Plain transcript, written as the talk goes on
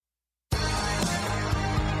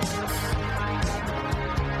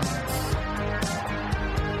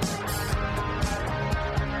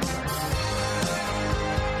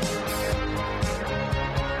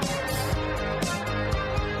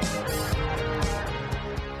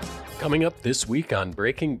Coming up this week on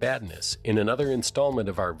Breaking Badness, in another installment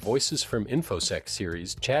of our Voices from InfoSec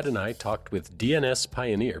series, Chad and I talked with DNS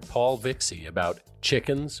pioneer Paul Vixie about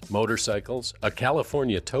chickens, motorcycles, a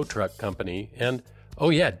California tow truck company, and,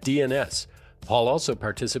 DNS. Paul also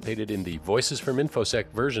participated in the Voices from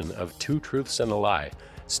InfoSec version of Two Truths and a Lie.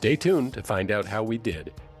 Stay tuned to find out how we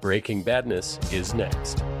did. Breaking Badness is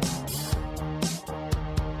next.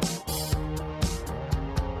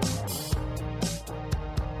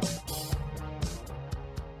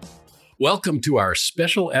 Welcome to our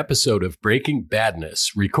special episode of Breaking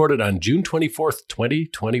Badness, recorded on June 24th,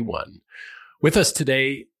 2021. With us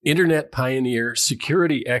today, internet pioneer,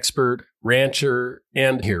 security expert, rancher,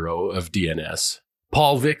 and hero of DNS,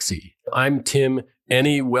 Paul Vixie. I'm Tim,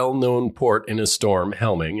 any well-known port in a storm,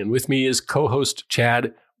 Helming, and with me is co-host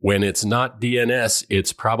Chad. When it's not DNS,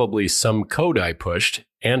 it's probably some code I pushed,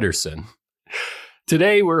 Anderson.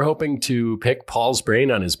 Today, we're hoping to pick Paul's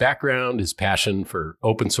brain on his background, his passion for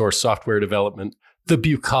open source software development, the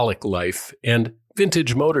bucolic life, and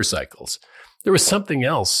vintage motorcycles. There was something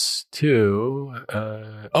else, too.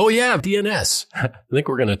 DNS. I think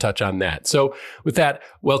we're going to touch on that. So with that,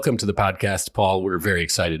 welcome to the podcast, Paul. We're very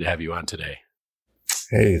excited to have you on today.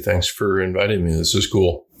 Hey, thanks for inviting me. This is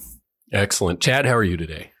cool. Excellent. Chad, how are you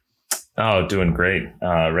today? Oh, doing great.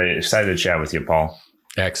 Ready, excited to chat with you, Paul.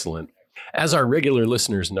 Excellent. As our regular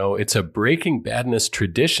listeners know, it's a Breaking Badness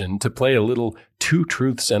tradition to play a little Two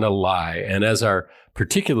Truths and a Lie. And as our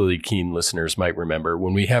particularly keen listeners might remember,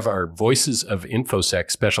 when we have our Voices of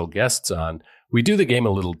InfoSec special guests on, we do the game a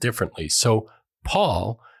little differently. So,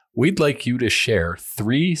 Paul, we'd like you to share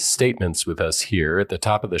 3 statements with us here at the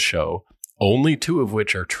top of the show, only 2 of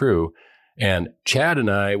which are true. And Chad and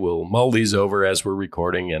I will mull these over as we're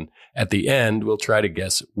recording, and at the end, we'll try to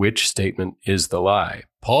guess which statement is the lie.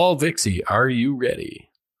 Paul Vixie, are you ready?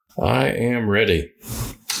 I am ready.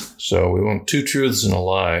 So we want 2 truths and a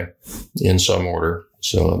lie in some order.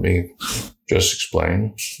 So let me just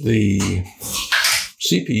explain. The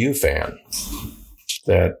CPU fan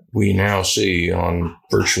that we now see on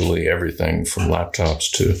virtually everything from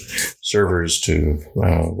laptops to servers to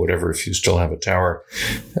whatever, if you still have a tower,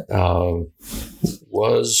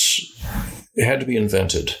 it had to be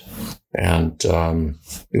invented. And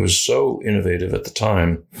it was so innovative at the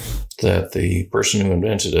time that the person who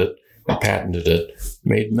invented it and patented it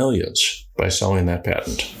made millions by selling that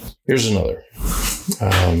patent. Here's another.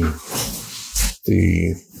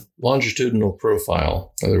 The longitudinal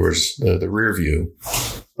profile, in other words, the rear view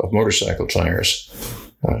of motorcycle tires,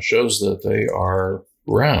 shows that they are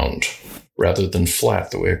round rather than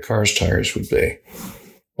flat the way a car's tires would be.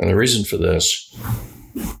 And the reason for this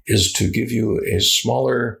is to give you a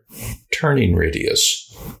smaller turning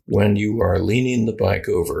radius when you are leaning the bike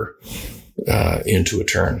over into a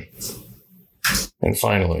turn. And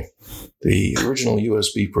finally, the original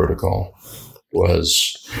USB protocol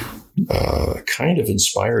was kind of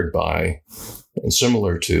inspired by and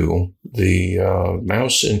similar to the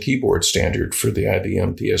mouse and keyboard standard for the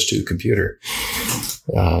IBM PS2 computer.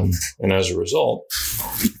 And as a result,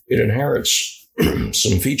 it inherits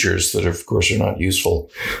some features that, of course, are not useful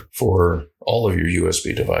for all of your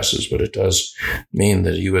USB devices, but it does mean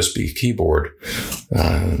that a USB keyboard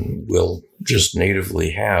will just natively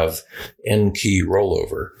have N-key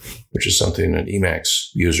rollover, which is something an Emacs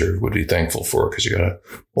user would be thankful for because you got to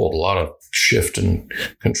hold a lot of shift and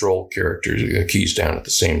control keys down at the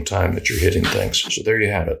same time that you're hitting things. So there you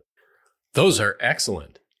have it. Those are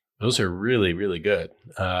excellent. Those are really, really good.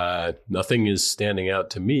 Nothing is standing out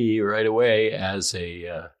to me right away as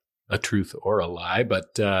a truth or a lie.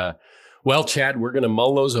 But, Chad, we're going to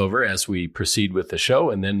mull those over as we proceed with the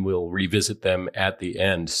show, and then we'll revisit them at the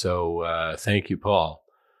end. So thank you, Paul.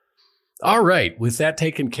 All right. With that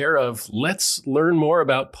taken care of, let's learn more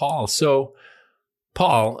about Paul. So,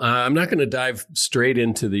 Paul, I'm not going to dive straight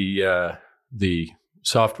into the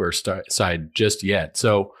software side just yet.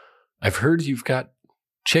 So I've heard you've got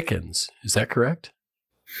chickens. Is that correct?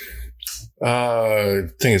 I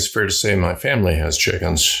think it's fair to say my family has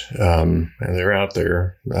chickens, and they're out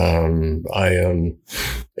there. I am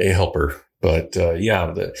a helper, but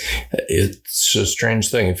it's a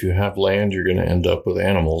strange thing. If you have land, you're going to end up with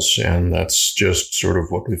animals, and that's just sort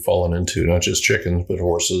of what we've fallen into, not just chickens, but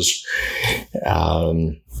horses. They're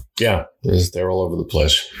all over the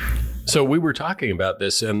place. So we were talking about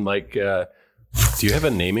this, and do you have a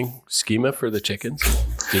naming schema for the chickens?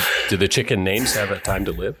 Do the chicken names have a time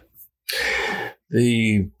to live?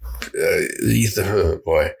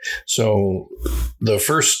 So the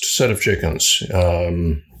first set of chickens,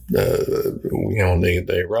 they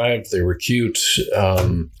arrived, they were cute.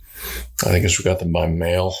 I think we got them by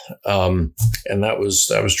mail. And that was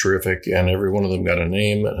terrific. And every one of them got a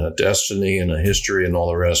name and a destiny and a history and all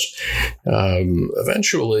the rest.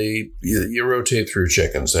 Eventually, you rotate through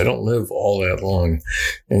chickens. They don't live all that long.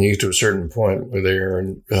 And you get to a certain point where they are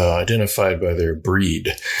identified by their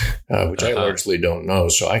breed, which I largely don't know,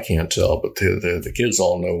 so I can't tell. But the kids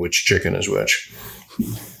all know which chicken is which.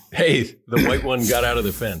 Hey, the white one got out of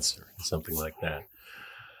the fence or something like that.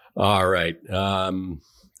 All right.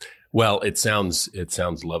 Well, it sounds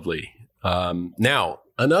lovely. Now,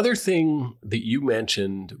 another thing that you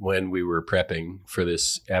mentioned when we were prepping for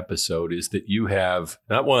this episode is that you have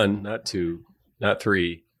not one, not two, not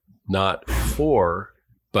three, not four,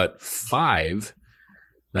 but 5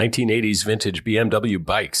 1980s vintage BMW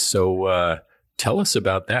bikes. So tell us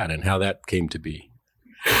about that and how that came to be.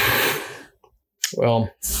 Well,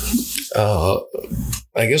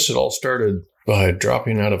 I guess it all started by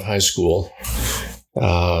dropping out of high school,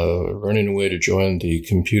 running away to join the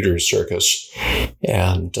computer circus.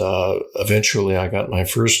 And eventually I got my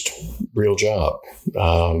first real job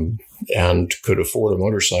and could afford a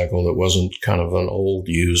motorcycle that wasn't kind of an old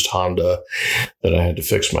used Honda that I had to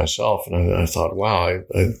fix myself. And I thought, wow,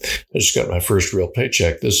 I just got my first real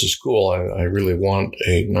paycheck. This is cool. I really want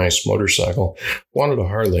a nice motorcycle. Wanted a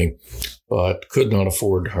Harley, but could not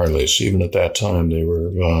afford Harleys. Even at that time, they were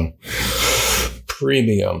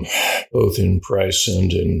premium, both in price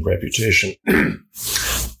and in reputation.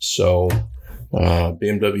 So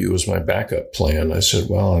BMW was my backup plan. I said,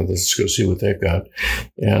 well, let's go see what they've got.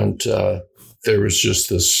 And there was just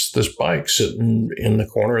this bike sitting in the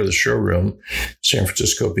corner of the showroom, San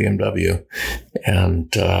Francisco BMW, and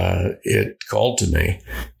it called to me.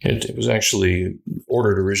 It was actually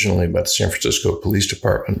ordered originally by the San Francisco Police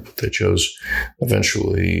Department, but they chose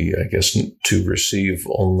eventually, I guess, to receive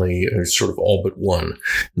only sort of all but one.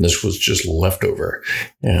 And this was just leftover.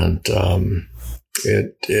 And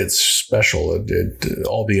it's special.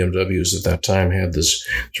 All BMWs at that time had this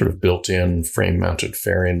sort of built-in frame-mounted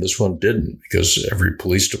fairing. This one didn't, because every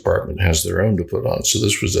police department has their own to put on. So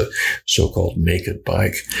this was a so-called naked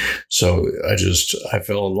bike. So I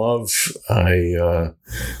fell in love. I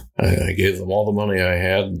gave them all the money I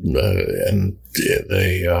had, and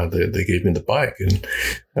they gave me the bike, and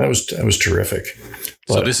I was terrific.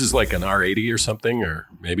 But so this is like an R80 or something, or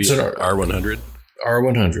maybe an R100?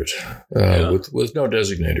 R100 with no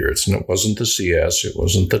designator. It wasn't the CS, it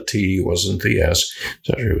wasn't the T, it wasn't the S.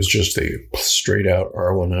 It was just a straight out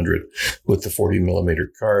R100 with the 40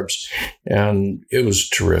 millimeter carbs, and it was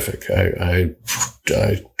terrific. I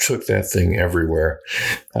took that thing everywhere,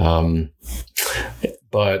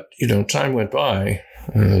 but time went by.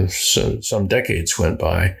 So some decades went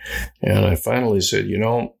by, and I finally said,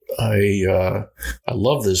 I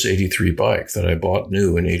love this 83 bike that I bought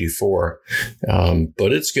new in 84,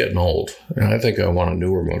 but it's getting old, and I think I want a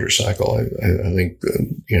newer motorcycle. I think,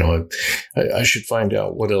 I should find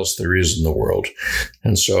out what else there is in the world.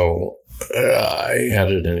 And so I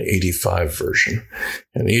added an 85 version,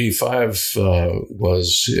 and the 85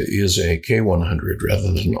 is a K100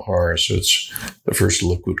 rather than R. So it's the first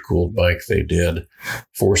liquid cooled bike they did,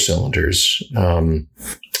 4 cylinders,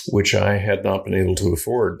 which I had not been able to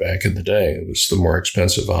afford back in the day. It was the more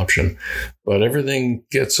expensive option, but everything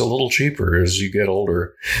gets a little cheaper as you get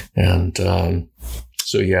older. And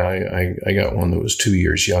so, yeah, I got one that was 2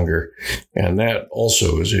 years younger, and that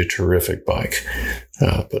also is a terrific bike.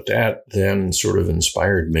 But that then sort of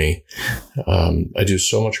inspired me. I do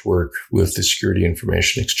so much work with the Security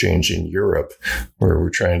Information Exchange in Europe, where we're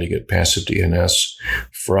trying to get passive DNS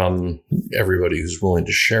from everybody who's willing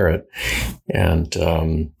to share it. And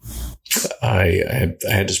I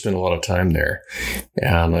had to spend a lot of time there.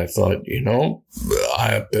 And I thought,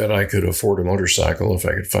 I bet I could afford a motorcycle if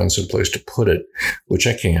I could find some place to put it, which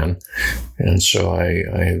I can. And so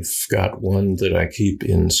I've got one that I keep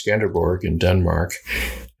in Skanderborg in Denmark,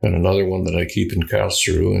 and another one that I keep in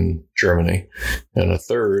Karlsruhe in Germany, and a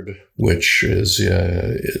third which is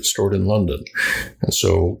stored in London. And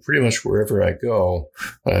so pretty much wherever I go,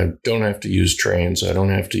 I don't have to use trains. I don't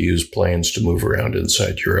have to use planes to move around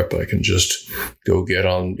inside Europe. I can just go get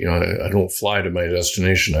on, I don't fly to my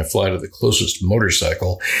destination. I fly to the closest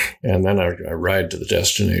motorcycle, and then I ride to the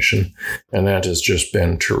destination. And that has just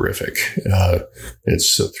been terrific.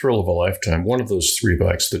 It's a thrill of a lifetime. One of those 3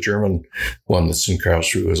 bikes, the German one that's in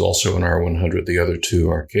Karlsruhe, is also an R100. The other 2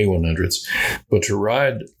 are K100. R100s, but to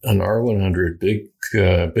ride an R100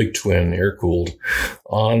 big twin air-cooled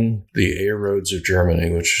on the A roads of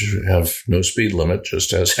Germany, which have no speed limit,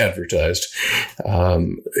 just as advertised,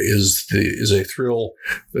 is a thrill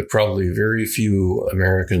that probably very few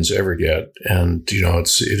Americans ever get. And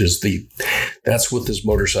that's what this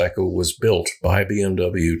motorcycle was built by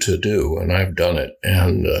BMW to do. And I've done it,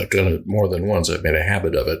 and I've done it more than once. I've made a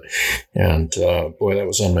habit of it, and boy, that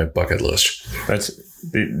was on my bucket list.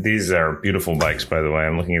 These are beautiful bikes, by the way.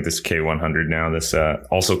 I'm looking at this K100 now. This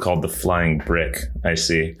also called the Flying Brick, I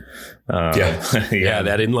see. Yeah,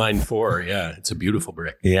 that inline 4. Yeah, it's a beautiful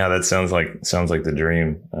brick. Yeah, that sounds like the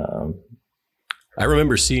dream. I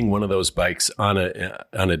remember seeing one of those bikes on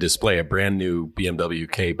a display, a brand new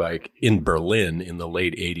BMW K bike in Berlin in the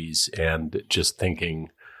late 80s, and just thinking,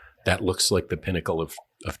 that looks like the pinnacle of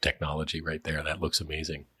technology right there. That looks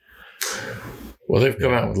amazing. Well, they've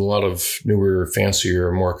come out with a lot of newer,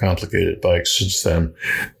 fancier, more complicated bikes since then,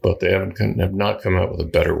 but they have not come out with a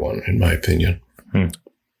better one, in my opinion.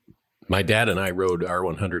 My dad and I rode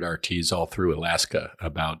R100 RTs all through Alaska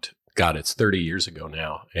it's 30 years ago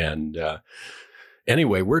now. And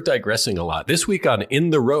anyway, we're digressing a lot. This week on On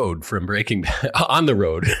the Road from Breaking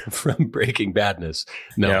Badness.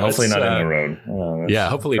 No, yeah, hopefully not in the road.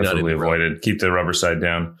 Hopefully not in the road. Avoided. Keep the rubber side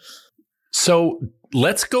down. So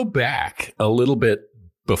let's go back a little bit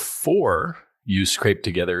before you scraped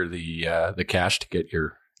together the cash to get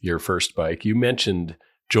your first bike. You mentioned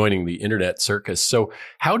joining the internet circus. So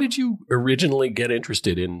how did you originally get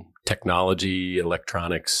interested in technology,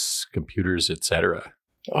 electronics, computers, etc.?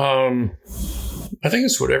 I think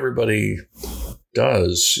it's what everybody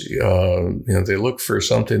does. They look for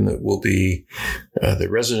something that will be that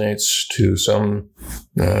resonates to some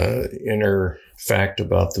inner fact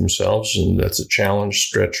about themselves, and that's a challenge,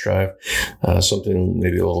 stretch drive, something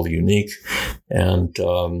maybe a little unique. And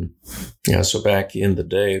so back in the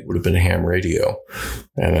day, it would have been ham radio,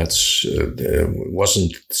 and that's it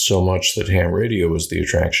wasn't so much that ham radio was the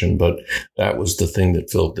attraction, but that was the thing that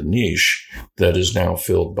filled the niche that is now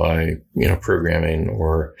filled by programming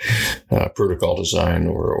or protocol design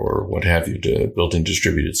or what have you. Building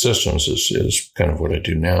distributed systems is kind of what I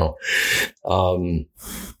do now.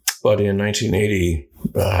 But in 1980,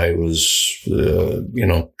 I was,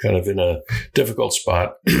 kind of in a difficult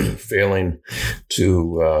spot, failing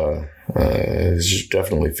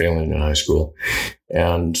definitely failing in high school.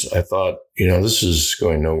 And I thought, this is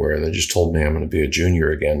going nowhere. They just told me I'm going to be a junior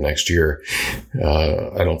again next year.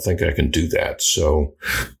 I don't think I can do that. So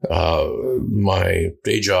my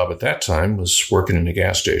day job at that time was working in a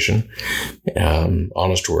gas station,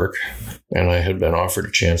 honest work. And I had been offered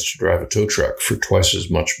a chance to drive a tow truck for twice as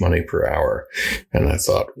much money per hour. And I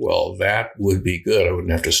thought, well, that would be good. I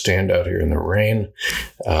wouldn't have to stand out here in the rain.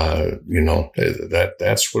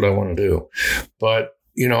 That's what I want to do. But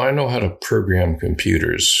I know how to program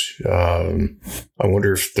computers. I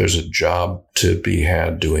wonder if there's a job to be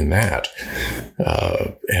had doing that.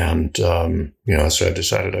 So I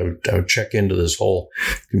decided I would check into this whole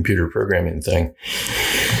computer programming thing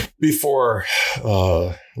before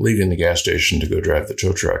leaving the gas station to go drive the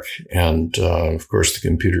tow truck. And, of course, the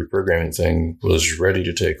computer programming thing was ready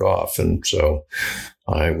to take off. And so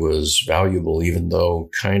I was valuable, even though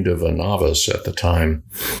kind of a novice at the time.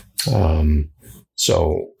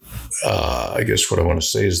 I guess what I want to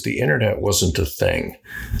say is the internet wasn't a thing.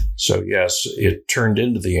 So yes, it turned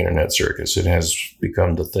into the internet circus. It has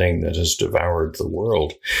become the thing that has devoured the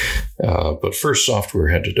world. But first, software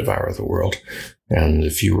had to devour the world. And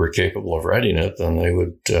if you were capable of writing it, then they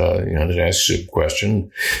would, they'd ask you a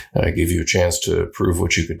question, give you a chance to prove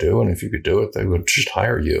what you could do. And if you could do it, they would just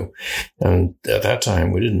hire you. And at that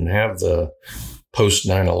time, we didn't have the post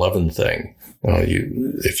 9/11 thing.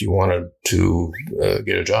 If you wanted to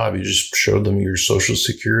get a job, you just showed them your social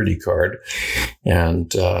security card,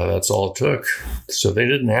 and that's all it took. So they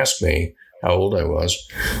didn't ask me how old I was.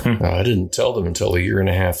 I didn't tell them until a year and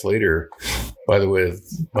a half later. By the way,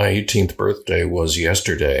 my 18th birthday was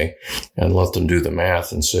yesterday, and let them do the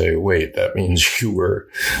math and say, wait, that means you were,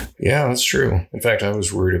 yeah, that's true. In fact, I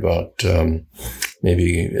was worried about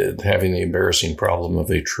maybe having the embarrassing problem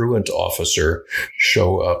of a truant officer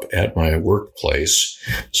show up at my workplace.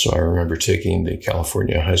 So I remember taking the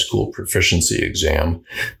California High School Proficiency Exam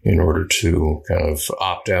in order to kind of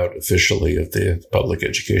opt out officially of the public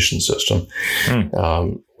education system.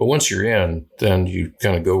 But once you're in, then you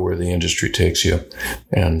kind of go where the industry takes you.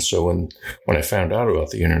 And so when I found out about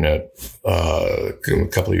the internet a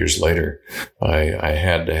couple of years later, I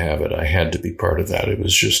had to have it. I had to be part of that. It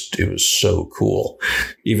was so cool.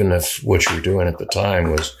 Even if what you were doing at the time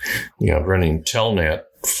was, running Telnet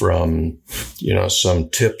from, some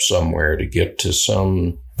tip somewhere to get to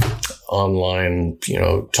some online,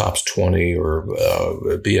 TOPS 20 or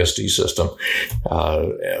BSD system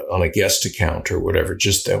on a guest account or whatever.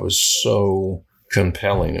 Just that was so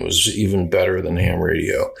compelling. It was even better than ham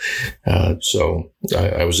radio. So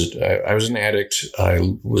I was an addict. I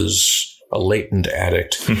was a latent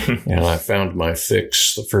addict, and I found my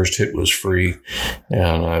fix. The first hit was free,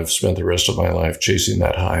 and I've spent the rest of my life chasing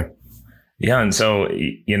that high. Yeah. And so,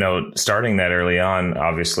 starting that early on,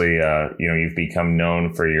 obviously, you've become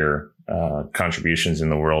known for your contributions in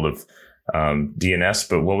the world of DNS.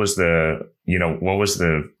 But what was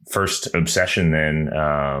the first obsession then,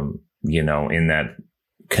 in that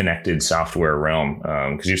connected software realm?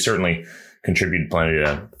 Because you've certainly contributed plenty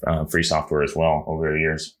to free software as well over the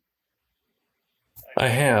years. I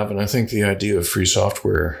have, and I think the idea of free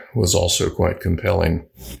software was also quite compelling.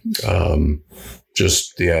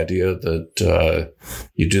 Just the idea that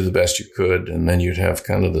you do the best you could, and then you'd have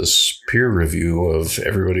kind of this peer review of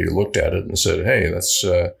everybody who looked at it and said, "Hey, that's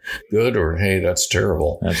good," or "Hey, that's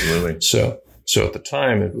terrible." Absolutely. So at the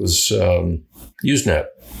time, it was Usenet,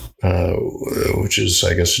 which is,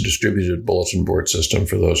 I guess, a distributed bulletin board system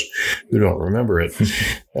for those who don't remember it.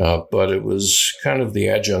 But it was kind of the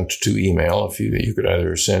adjunct to email. If you could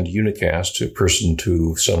either send unicast to a person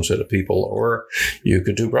to some set of people, or you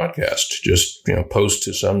could do broadcast, just, post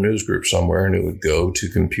to some news group somewhere, and it would go to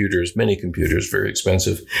computers, many computers, very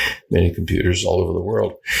expensive, many computers all over the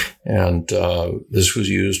world. And this was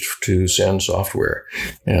used to send software.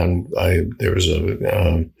 And there was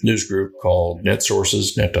a news group called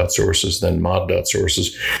net.sources, then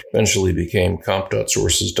mod.sources, eventually became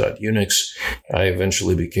comp.sources.unix. I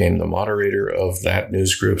eventually became the moderator of that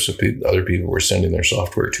news group, so other people were sending their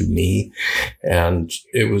software to me. And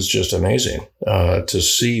it was just amazing to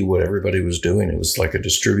see what everybody was doing. It was like a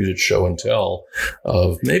distributed show and tell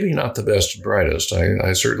of maybe not the best and brightest.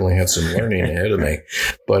 I certainly had some learning ahead of me,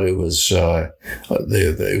 but it was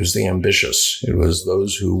the ambitious. It was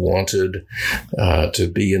those who wanted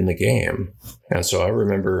to be in the game. And so I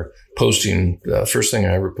remember posting, first thing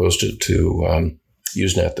I ever posted to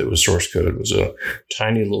Usenet that was source code was a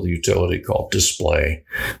tiny little utility called Display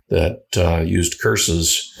that used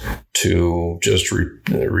curses to just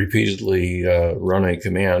repeatedly run a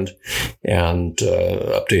command and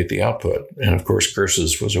update the output. And of course,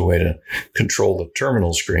 curses was a way to control the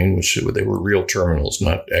terminal screen, which they were real terminals,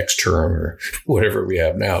 not Xterm or whatever we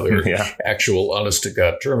have now. They were actual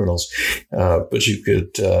honest-to-God terminals. But you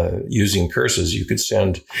could, using curses, you could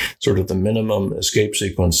send sort of the minimum escape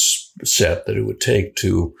sequence set that it would take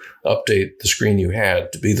to update the screen you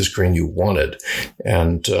had to be the screen you wanted.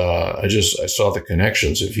 And I saw the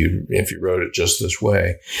connections. If you wrote it just this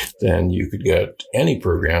way, then you could get any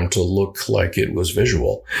program to look like it was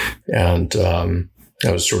visual. And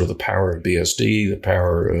that was sort of the power of BSD, the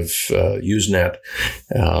power of Usenet,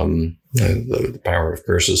 the power of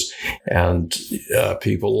curses, and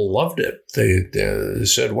people loved it. They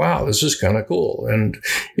said, "Wow, this is kind of cool." And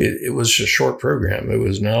it was a short program. It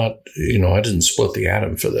was not, I didn't split the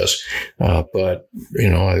atom for this, but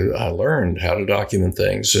I learned how to document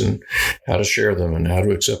things and how to share them and how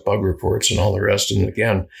to accept bug reports and all the rest. And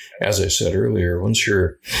again, as I said earlier, once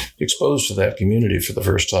you're exposed to that community for the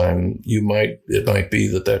first time, it might be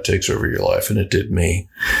that takes over your life, and it did me.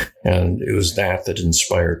 And it was that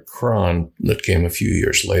inspired Cron that came a few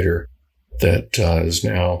years later that is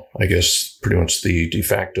now, I guess, pretty much the de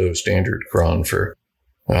facto standard cron for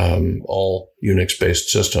all Unix-based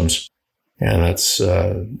systems. And that's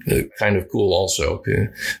kind of cool also.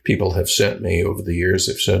 People have sent me over the years,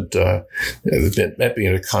 they've said, they've met me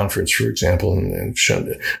at a conference, for example, and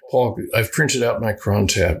shown, "Paul, I've printed out my cron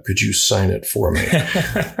tab. Could you sign it for me?"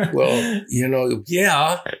 Well,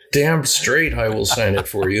 yeah, damn straight I will sign it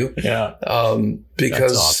for you. Yeah.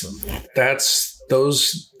 Because that's awesome.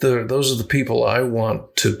 those are the people I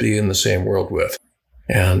want to be in the same world with.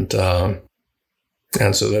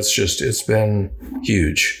 And so it's been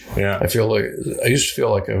huge. Yeah. I used to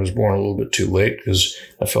feel like I was born a little bit too late because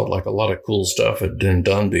I felt like a lot of cool stuff had been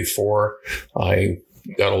done before I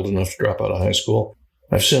got old enough to drop out of high school.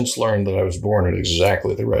 I've since learned that I was born at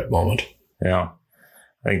exactly the right moment. Yeah.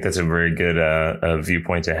 I think that's a very good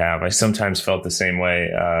viewpoint to have. I sometimes felt the same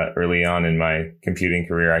way early on in my computing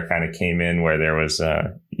career. I kind of came in where there was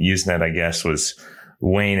Usenet, I guess, was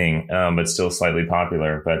waning, but still slightly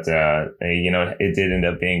popular. But, it did end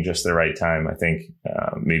up being just the right time. I think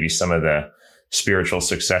maybe some of the spiritual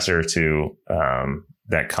successor to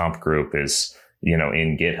that comp group is,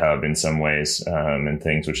 in GitHub in some ways, and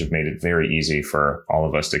things which have made it very easy for all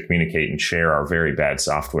of us to communicate and share our very bad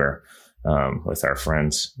software with our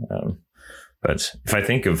friends. But if I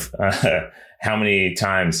think of how many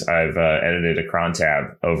times I've edited a cron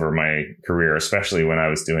tab over my career, especially when I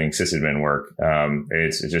was doing sysadmin work,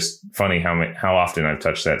 it's just funny how often I've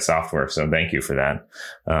touched that software. So thank you for that.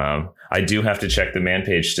 I do have to check the man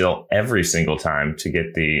page still every single time to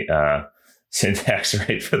get the syntax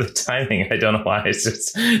right for the timing. I don't know why. It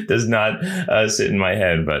just does not sit in my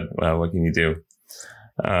head, but what can you do?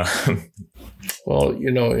 Well,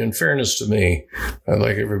 in fairness to me, I'd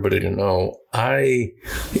like everybody to know, I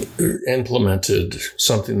implemented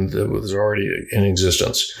something that was already in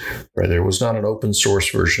existence. Right? There was not an open source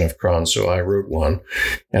version of cron, so I wrote one.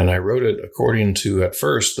 And I wrote it according to, at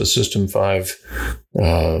first, the System 5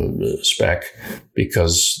 spec,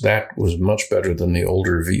 because that was much better than the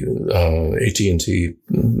older AT&T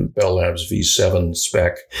Bell Labs V7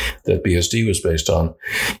 spec that BSD was based on.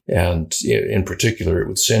 And in particular, it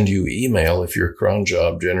would send you email if your cron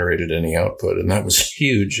job generated any output. And that was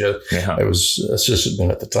huge. I was a sysadmin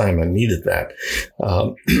at the time. I needed that.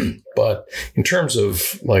 But in terms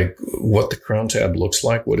of like what the cron tab looks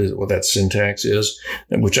like, what that syntax is,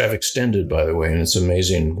 which I've extended, by the way, and it's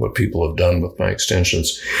amazing what people have done with my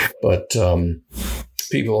extensions. But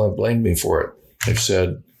people have blamed me for it. They've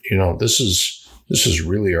said, this is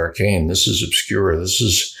really arcane. This is obscure. This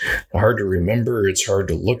is hard to remember. It's hard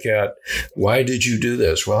to look at. Why did you do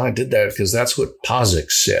this? Well, I did that because that's what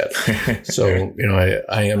POSIX said. So,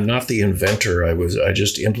 I am not the inventor. I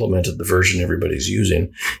just implemented the version everybody's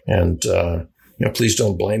using. And, please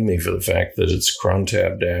don't blame me for the fact that it's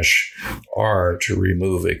crontab-R to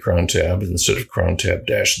remove a cron tab instead of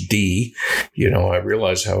crontab-D. I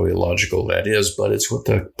realize how illogical that is, but it's what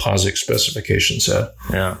the POSIX specification said.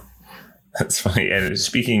 Yeah. That's funny. And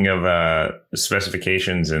speaking of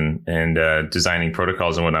specifications and designing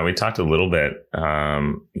protocols and whatnot, we talked a little bit,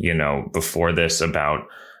 before this about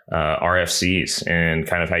RFCs and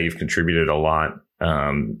kind of how you've contributed a lot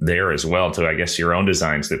there as well to, I guess, your own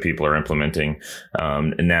designs that people are implementing.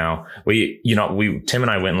 And now Tim and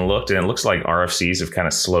I went and looked, and it looks like RFCs have kind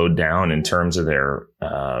of slowed down in terms of their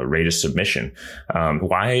rate of submission.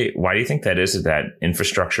 Why do you think that is? That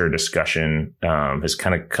infrastructure discussion has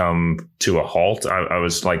kind of come to a halt? I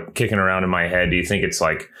was like kicking around in my head. Do you think it's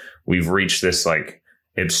like we've reached this like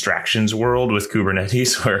abstractions world with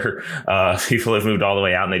Kubernetes where people have moved all the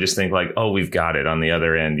way out and they just think like, oh, we've got it on the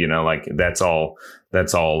other end, like that's all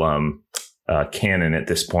canon at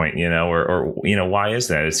this point, or why is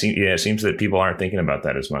that? It seems that people aren't thinking about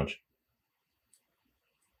that as much.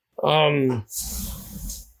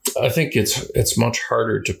 I think it's much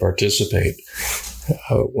harder to participate.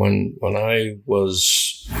 When I was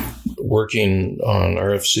working on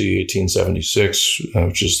RFC 1876,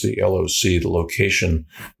 which is the LOC, the location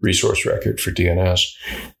resource record for DNS,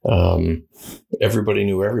 everybody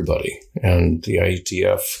knew everybody, and the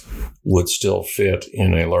IETF would still fit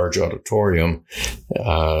in a large auditorium,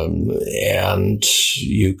 and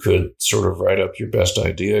you could sort of write up your best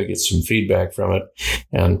idea, get some feedback from it,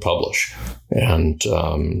 and publish. And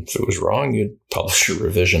if it was wrong, you'd publish a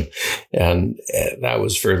revision, and that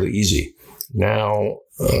was fairly easy. Now,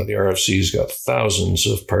 the RFC's got thousands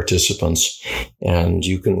of participants, and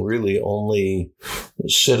you can really only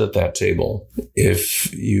sit at that table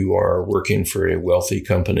if you are working for a wealthy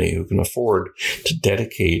company who can afford to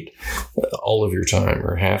dedicate all of your time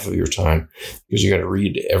or half of your time, because you got to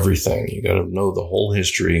read everything. You got to know the whole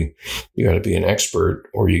history. You got to be an expert,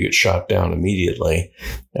 or you get shot down immediately.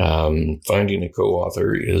 Finding a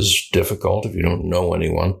co-author is difficult if you don't know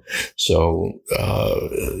anyone. So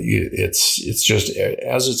it's just,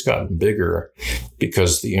 as it's gotten bigger,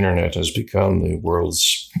 because the internet has become the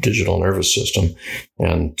world's digital nervous system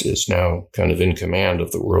and is now kind of in command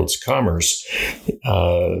of the world's commerce,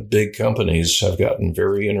 big companies have gotten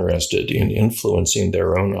very interested in influencing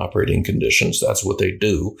their own operating conditions. That's what they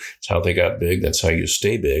do. It's how they got big. That's how you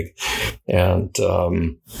stay big. And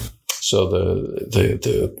so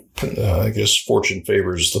I guess fortune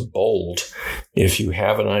favors the bold. If you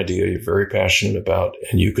have an idea you're very passionate about,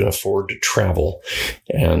 and you can afford to travel,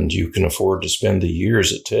 and you can afford to spend the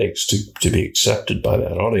years it takes to be accepted by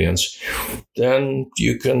that audience, then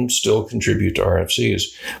you can still contribute to RFCs.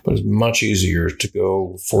 But it's much easier to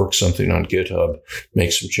go fork something on GitHub,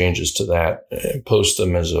 make some changes to that, post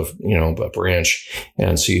them as a branch,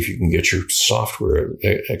 and see if you can get your software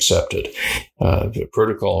accepted. The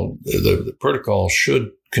protocol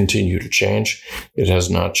should continue to change. It has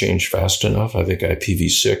not changed fast enough. I think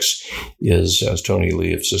IPv6 is, as Tony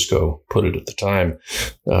Lee of Cisco put it at the time,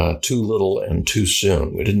 too little and too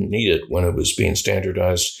soon. We didn't need it when it was being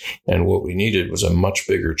standardized, and what we needed was a much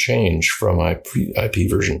bigger change from IP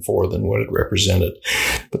version 4 than what it represented.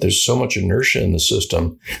 But there's so much inertia in the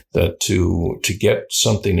system that to get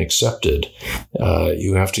something accepted,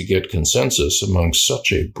 you have to get consensus among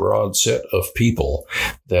such a broad set of people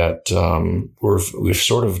that we've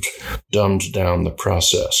sort of dumbed down the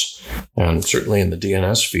process. And certainly in the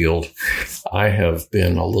DNS field, I have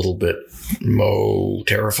been a little bit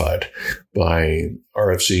terrified by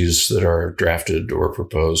RFCs that are drafted or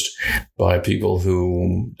proposed by people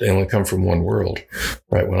who they only come from one world,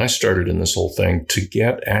 right? When I started in this whole thing, to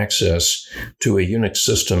get access to a Unix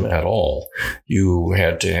system at all, you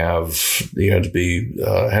had to have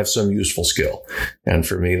some useful skill. And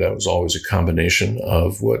for me, that was always a combination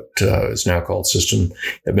of what is now called system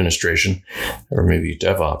administration, or maybe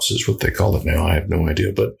DevOps is what they call it now. I have no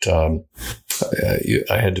idea, but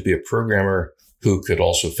I had to be a programmer who could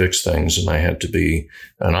also fix things, and I had to be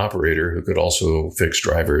an operator who could also fix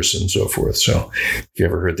drivers and so forth. So if you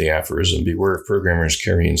ever heard the aphorism, beware of programmers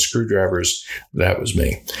carrying screwdrivers, that was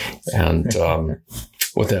me. And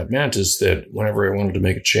what that meant is that whenever I wanted to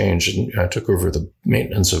make a change, and I took over the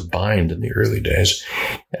maintenance of Bind in the early days,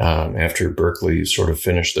 after Berkeley sort of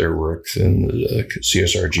finished their work and the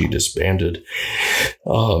CSRG disbanded,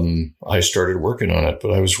 I started working on it.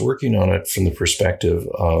 But I was working on it from the perspective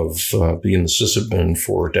of being the sysadmin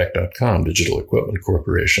for DEC.com, Digital Equipment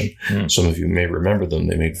Corporation. Some of you may remember them.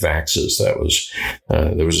 They make VAXes. That was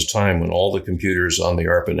there was a time when all the computers on the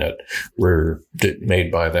ARPANET were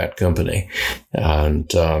made by that company. And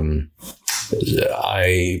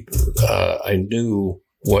I knew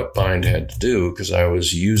what Bind had to do because I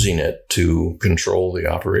was using it to control the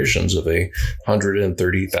operations of a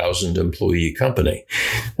 130,000 employee company.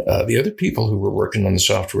 The other people who were working on the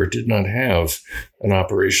software did not have an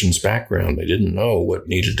operations background. They didn't know what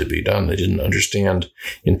needed to be done. They didn't understand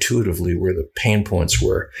intuitively where the pain points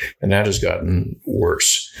were, and that has gotten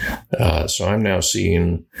worse. So I'm now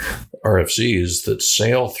seeing RFCs that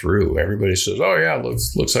sail through. Everybody says, oh yeah,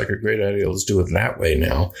 looks like a great idea. Let's do it that way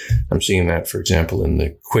now. I'm seeing that, for example, in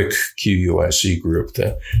the Quick QUIC group.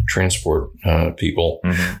 The transport people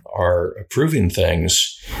are approving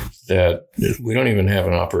things that we don't even have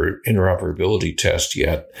an interoperability test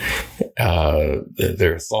yet.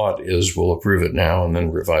 Their thought is we'll approve it now and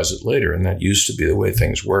then revise it later. And that used to be the way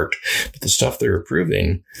things worked. But the stuff they're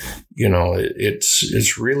approving,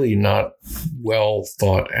 it's really not well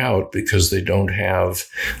thought out because they don't have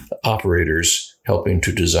operators helping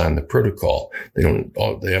to design the protocol. They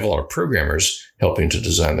have a lot of programmers helping to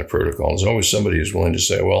design the protocol. There's always somebody who's willing to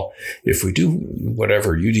say, well, if we do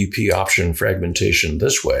whatever UDP option fragmentation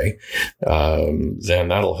this way, then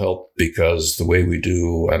that'll help because the way we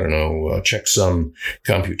do, checksum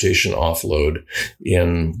computation offload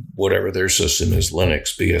in whatever their system is,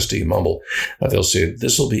 Linux, BSD, Mumble, they'll say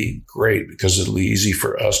this will be great because it'll be easy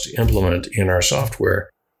for us to implement in our software.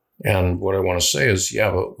 And what I want to say is,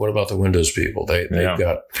 yeah, but what about the Windows people? They've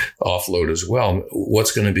got offload as well.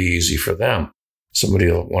 What's going to be easy for them?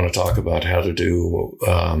 Somebody will want to talk about how to do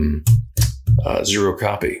zero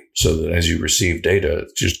copy so that as you receive data, it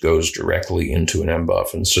just goes directly into an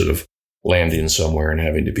MBUF instead of landing somewhere and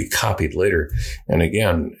having to be copied later. And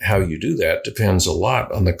again, how you do that depends a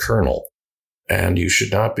lot on the kernel. And you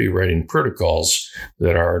should not be writing protocols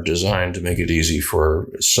that are designed to make it easy for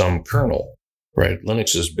some kernel. Right,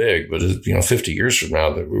 Linux is big, but 50 years from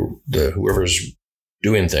now, whoever's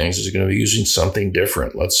doing things is going to be using something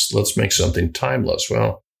different. Let's make something timeless.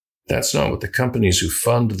 Well, that's not what the companies who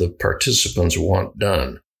fund the participants want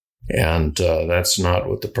done, and that's not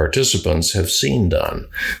what the participants have seen done.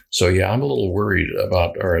 So yeah, I'm a little worried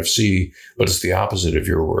about RFC, but it's the opposite of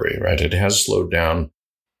your worry, right? It has slowed down,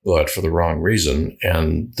 but for the wrong reason.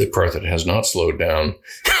 And the part that has not slowed down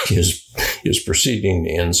is proceeding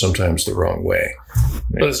in sometimes the wrong way.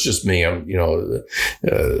 But it's just me. I'm,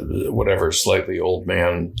 whatever, slightly old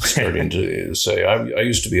man starting to say, I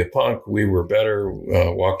used to be a punk. We were better.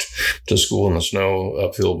 Walked to school in the snow,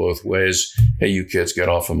 uphill both ways. Hey, you kids, get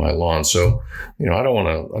off of my lawn. So, I don't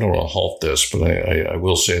want to halt this, but I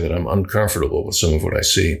will say that I'm uncomfortable with some of what I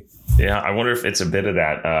see. Yeah, I wonder if it's a bit of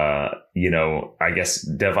that, I guess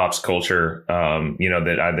DevOps culture,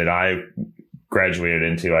 that I graduated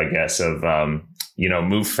into, I guess, of,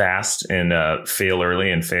 move fast and fail early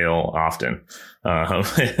and fail often.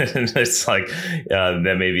 It's like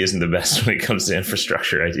that maybe isn't the best when it comes to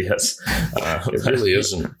infrastructure ideas. It really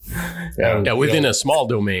isn't. Within a small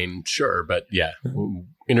domain, sure, but yeah,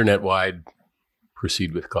 internet-wide,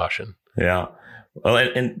 proceed with caution. Yeah. Well,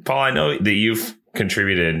 and Paul, I know that you've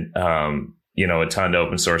contributed, a ton to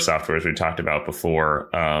open source software, as we talked about before.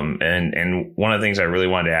 And one of the things I really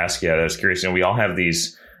wanted to ask you, I was curious, we all have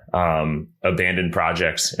these abandoned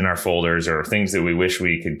projects in our folders, or things that we wish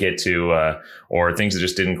we could get to, or things that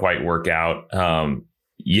just didn't quite work out.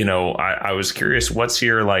 I was curious, what's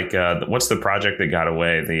the project that got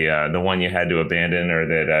away, the one you had to abandon, or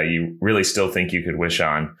that you really still think you could wish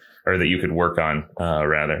on, or that you could work on,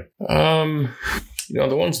 rather?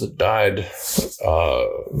 The ones that died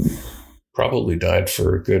probably died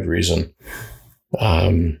for a good reason.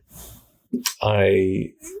 I'm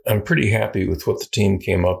pretty happy with what the team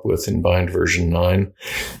came up with in Bind version 9.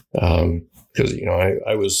 Because,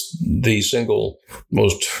 I was the single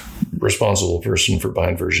most responsible person for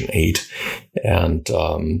Bind version 8. And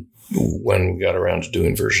when we got around to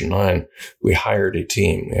doing version 9, we hired a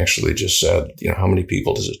team. We actually just said, how many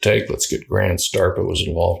people does it take? Let's get grants. DARPA was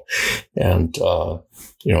involved. And,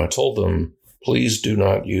 I told them, please do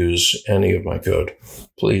not use any of my code.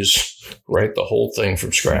 Please write the whole thing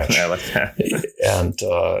from scratch. I like that.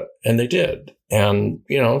 And they did. And,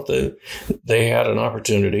 they had an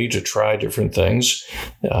opportunity to try different things,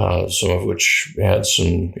 some of which had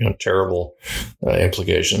some terrible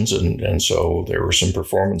implications. And so there were some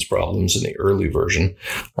performance problems in the early version.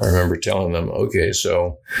 I remember telling them, okay,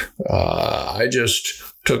 so I just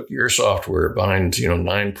took your software, Bind,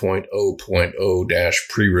 9.0.0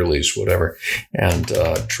 pre-release, whatever, and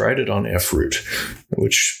tried it on FRoot,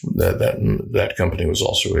 which that company was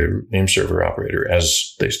also a name server operator,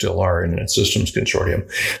 as they still are in its systems consortium.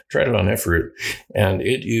 Tried it on FRoot, and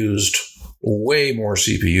it used way more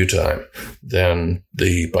CPU time than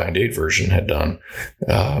the Bind 8 version had done.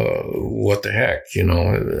 What the heck?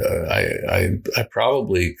 I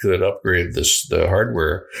probably could upgrade the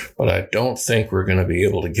hardware, but I don't think we're going to be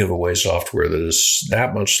able to give away software that is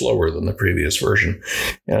that much slower than the previous version.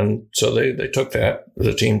 And so they took that.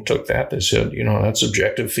 The team took that. They said, that's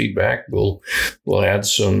objective feedback. We'll add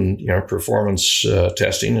some performance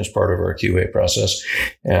testing as part of our QA process,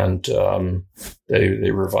 and they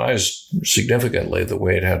revised significantly the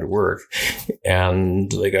way it had to work,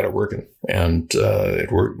 and they got it working, and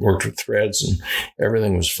it worked with threads, and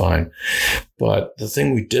everything was fine. But the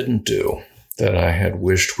thing we didn't do that I had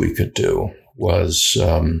wished we could do was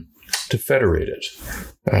to federate it,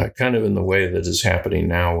 kind of in the way that is happening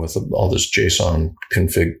now with all this JSON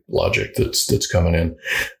config logic that's coming in.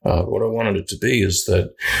 What I wanted it to be is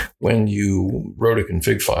that when you wrote a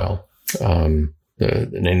config file, the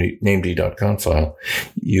named.conf file,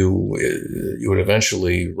 you would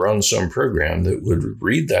eventually run some program that would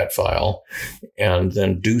read that file and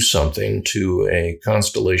then do something to a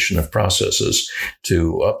constellation of processes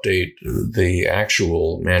to update the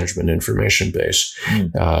actual management information base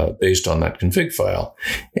based on that config file.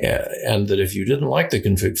 And that if you didn't like the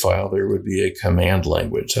config file, there would be a command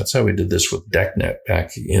language. That's how we did this with DECnet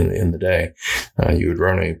back in the day. You would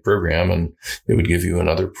run a program and it would give you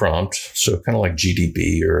another prompt. So kind of like GDB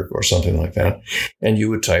or something like that. And you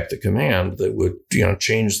would type the command that would,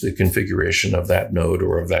 change the configuration of that node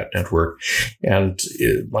or of that network. And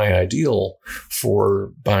my ideal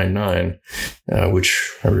for Bind 9,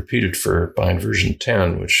 which I repeated for Bind version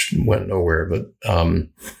 10, which went nowhere, but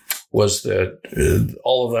was that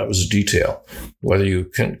all of that was detail, whether you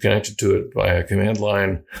connected to it by a command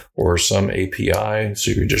line or some API,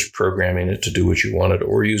 so you're just programming it to do what you wanted,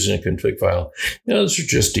 or using a config file. Those are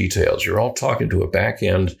just details. You're all talking to a back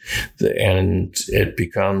end, and it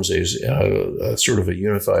becomes a sort of a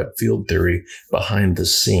unified field theory behind the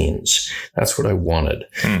scenes. That's what I wanted.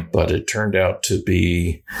 But it turned out to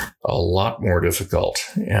be a lot more difficult,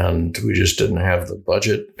 and we just didn't have the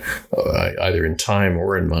budget, either in time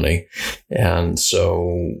or in money. And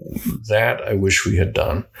so that I wish we had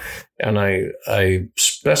done. And I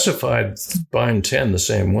specified Bind 10 the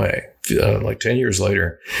same way. Like 10 years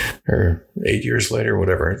later, or 8 years later,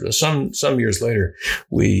 whatever, some years later,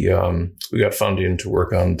 we got funding to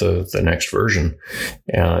work on the next version.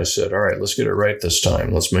 And I said, all right, let's get it right this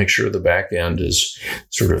time. Let's make sure the back end is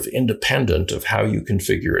sort of independent of how you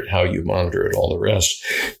configure it, how you monitor it, all the rest.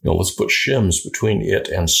 Let's put shims between it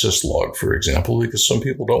and syslog, for example, because some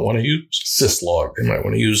people don't want to use syslog. They might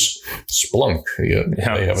want to use Splunk. They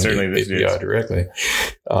have an API directly.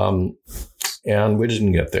 And we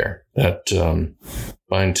didn't get there. That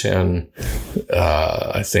Bind 10,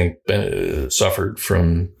 I think, suffered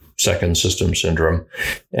from second system syndrome.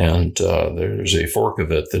 And there's a fork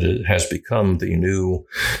of it that it has become the new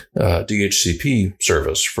DHCP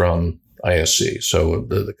service from ISC. So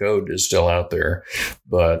the code is still out there,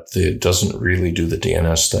 but it doesn't really do the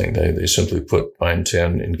DNS thing. They simply put Pine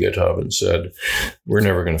 10 in GitHub and said, we're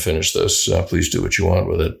never going to finish this. Please do what you want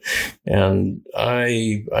with it. And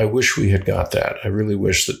I wish we had got that. I really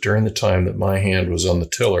wish that during the time that my hand was on the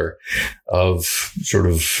tiller of sort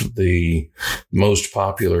of the most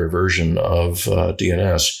popular version of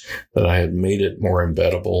DNS, that I had made it more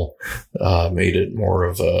embeddable, made it more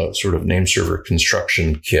of a sort of name server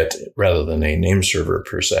construction kit rather than a name server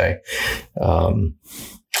per se.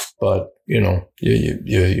 But you learn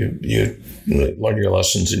your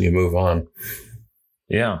lessons and you move on.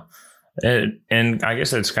 Yeah. And I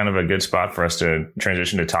guess that's kind of a good spot for us to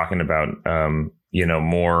transition to talking about,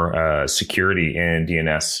 more security in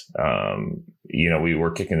DNS. We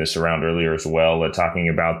were kicking this around earlier as well, talking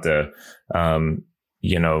about the,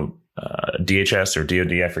 DHS or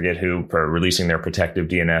DoD, I forget who, for releasing their protective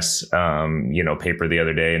DNS, paper the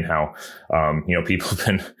other day, and how, people have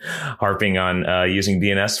been harping on using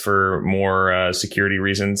DNS for more security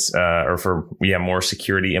reasons, or for more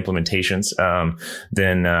security implementations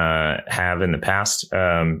than have in the past,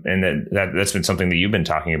 and that's been something that you've been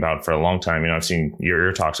talking about for a long time. I've seen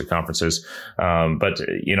your talks at conferences, but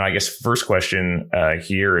I guess first question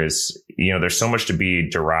here is, there's so much to be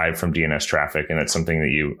derived from DNS traffic, and it's something that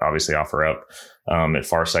you obviously offer up at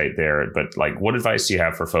Farsight there. But what advice do you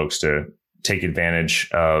have for folks to take advantage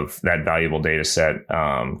of that valuable data set?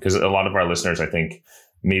 Because a lot of our listeners, I think,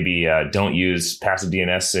 maybe don't use passive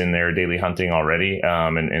DNS in their daily hunting already,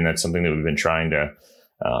 and that's something that we've been trying to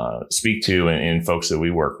speak to in folks that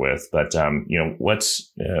we work with. But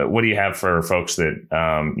what do you have for folks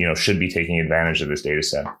that should be taking advantage of this data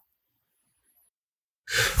set?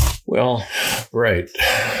 Well, right.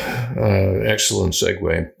 Excellent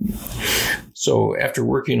segue. So after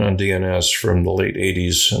working on DNS from the late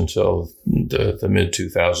 80s until the mid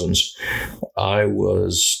 2000s, I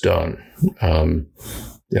was done.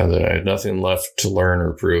 That I had nothing left to learn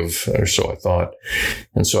or prove, or so I thought.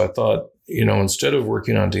 And so I thought, instead of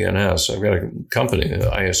working on DNS, I've got a company, the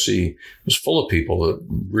ISC, was full of people that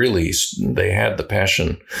really, they had the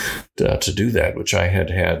passion to do that, which I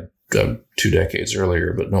had 2 decades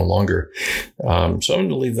earlier, but no longer. So I'm going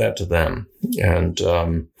to leave that to them. And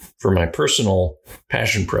for my personal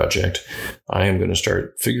passion project, I am going to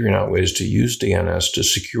start figuring out ways to use DNS to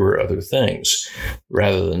secure other things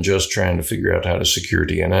rather than just trying to figure out how to secure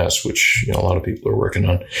DNS, which a lot of people are working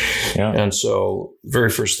on. Yeah. And so the very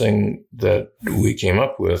first thing that we came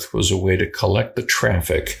up with was a way to collect the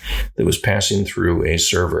traffic that was passing through a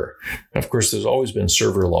server. And of course, there's always been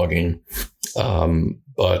server logging.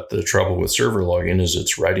 But the trouble with server logging is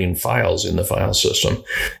it's writing files in the file system.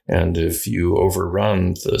 And if you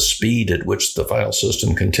overrun the speed at which the file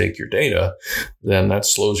system can take your data, then that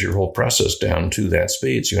slows your whole process down to that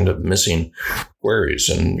speed. So you end up missing queries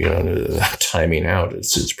and, timing out.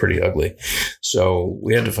 It's pretty ugly. So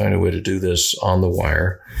we had to find a way to do this on the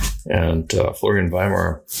wire. And Florian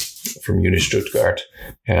Weimar from Uni Stuttgart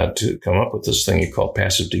had to come up with this thing he called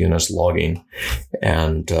passive DNS logging.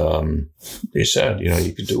 And they said,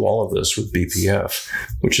 you could do all of this with BPF,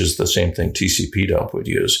 which is the same thing TCP dump would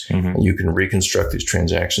use. Mm-hmm. And you can reconstruct these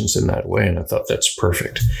transactions in that way. And I thought that's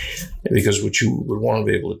perfect, because what you would want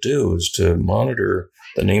to be able to do is to monitor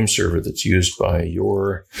the name server that's used by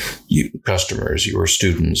your customers, your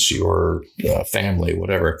students, your family,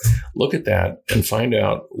 whatever. Look at that and find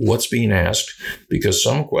out what's being asked, because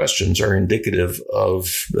some questions are indicative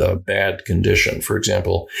of bad condition. For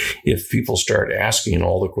example, if people start asking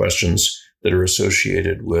all the questions that are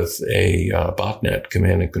associated with a botnet,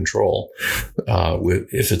 command and control.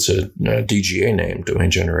 If it's a DGA name, domain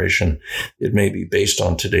generation, it may be based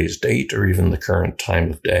on today's date or even the current time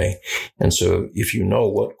of day. And so if you know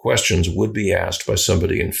what questions would be asked by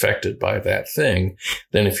somebody infected by that thing,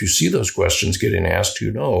 then if you see those questions getting asked,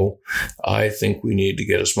 I think we need to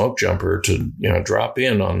get a smoke jumper to, drop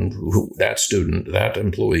in on that student, that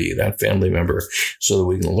employee, that family member, so that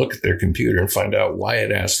we can look at their computer and find out why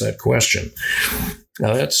it asked that question.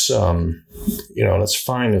 Now that's, that's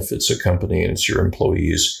fine if it's a company and it's your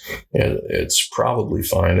employees. And it's probably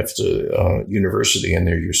fine if it's a university and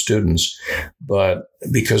they're your students. But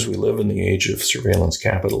because we live in the age of surveillance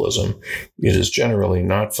capitalism, it is generally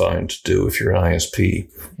not fine to do if you're an ISP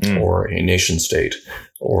or a nation state,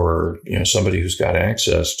 or somebody who's got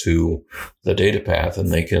access to the data path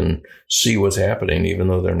and they can see what's happening, even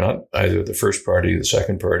though they're not either the first party, the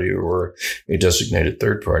second party, or a designated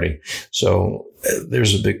third party. So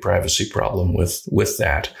there's a big privacy problem with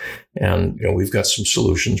that. And we've got some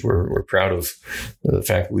solutions. We're proud of the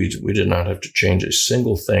fact we did not have to change a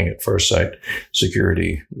single thing at Farsight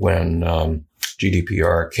Security when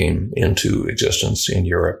GDPR came into existence in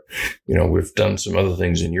Europe. We've done some other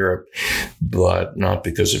things in Europe, but not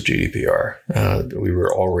because of GDPR. We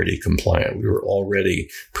were already compliant. We were already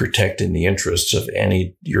protecting the interests of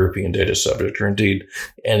any European data subject, or indeed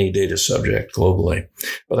any data subject globally.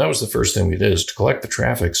 But that was the first thing we did, is to collect the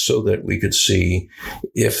traffic so that we could see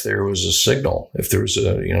if there was a signal, if there was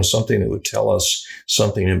something that would tell us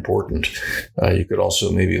something important. You could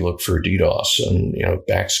also maybe look for DDoS and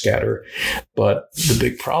backscatter. But the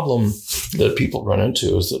big problem that people run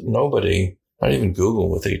into is that nobody, not even Google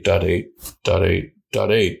with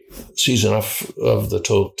 8.8.8.8, sees enough of the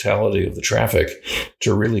totality of the traffic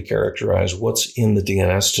to really characterize what's in the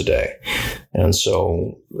DNS today. And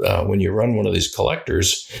so when you run one of these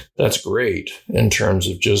collectors, that's great in terms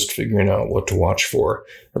of just figuring out what to watch for.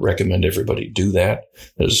 I recommend everybody do that.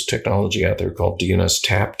 There's technology out there called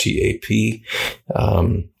DNSTAP, T-A-P.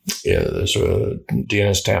 There's a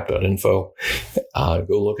DNSTAP.info.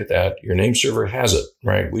 Go look at that. Your name server has it,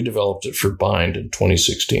 right? We developed it for Bind in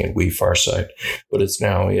 2016, Farsight, but it's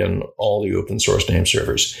now in all the open source name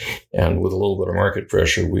servers. And with a little bit of market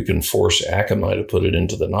pressure, we can force Akamai to put it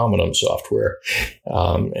into the Nominum software,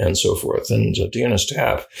 and so forth. And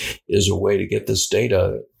DNSTAP is a way to get this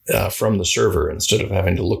data from the server instead of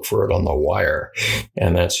having to look for it on the wire.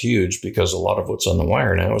 And that's huge because a lot of what's on the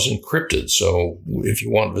wire now is encrypted. So if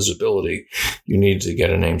you want visibility, you need to get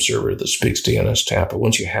a name server that speaks DNSTAP. But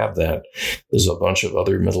once you have that, there's a bunch of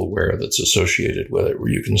other middleware that's associated with it, where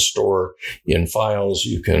you can store in files,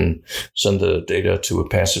 you can send the data to a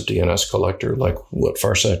passive DNS collector like what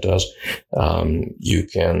Farsight does. You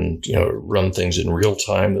can run things in real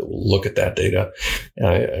time that will look at that data. And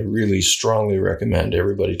I really strongly recommend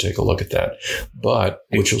everybody take a look at that. But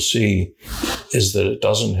what you'll see is that it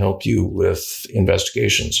doesn't help you with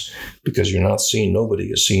investigations, because nobody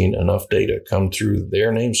is seeing enough data come through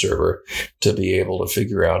their name server to be able to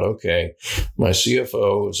figure out, okay, my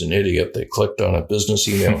CFO is an idiot. They clicked on a business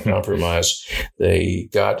email compromise. They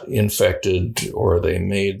got infected, or they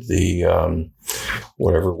made the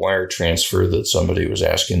whatever wire transfer that somebody was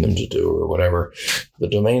asking them to do, or whatever. The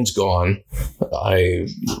domain's gone. I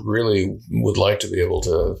really would like to be able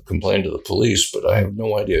to complain to the police, but I have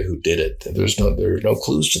no idea who did it. There are no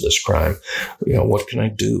clues to this crime. What can I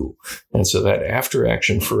do? And so that after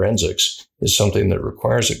action forensics is something that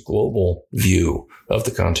requires a global view of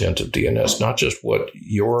the content of DNS, not just what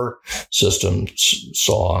your system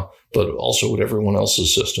saw, but also what everyone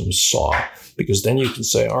else's systems saw. Because then you can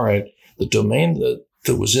say, all right, the domain that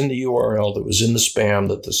was in the URL, that was in the spam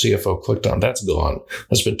that the CFO clicked on, that's gone.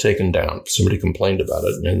 That's been taken down. Somebody complained about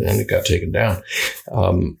it and it got taken down.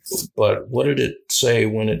 But what did it say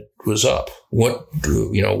when it was up?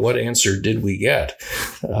 What answer did we get?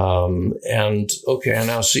 And okay, I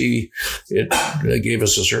now see it gave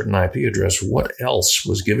us a certain IP address. What else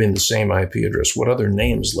was giving the same IP address? What other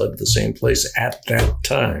names led to the same place at that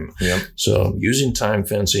time? Yep. So using time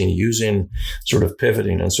fencing, using sort of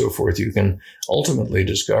pivoting and so forth, you can ultimately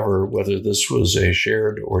discover whether this was a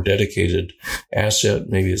shared or dedicated asset.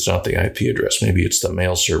 Maybe it's not the IP address. Maybe it's the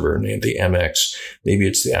mail server name, the MX. Maybe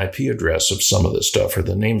it's the IP address of some of this stuff, or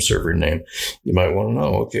the name server name. You might want to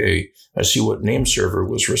know, okay, I see what name server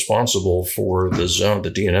was responsible for the zone, the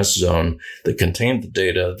DNS zone that contained the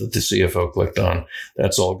data that the CFO clicked on.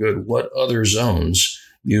 That's all good. What other zones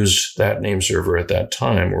used that name server at that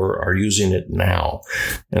time or are using it now?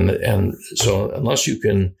 And so unless you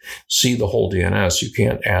can see the whole DNS, you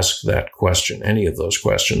can't ask that question, any of those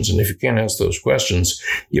questions. And if you can't ask those questions,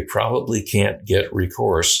 you probably can't get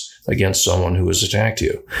recourse against someone who has attacked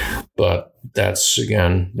you. But that's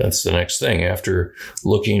the next thing. After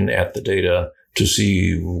looking at the data to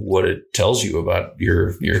see what it tells you about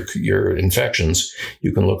your infections,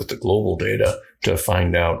 you can look at the global data to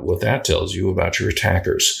find out what that tells you about your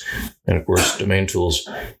attackers. And of course, Domain Tools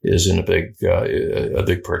is in a big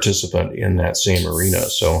participant in that same arena.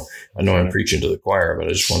 So I know I'm preaching to the choir, but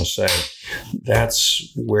I just want to say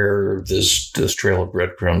that's where this trail of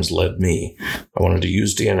breadcrumbs led me. I wanted to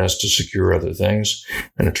use DNS to secure other things,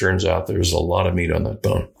 and it turns out there's a lot of meat on that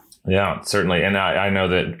bone. Yeah, certainly. And I know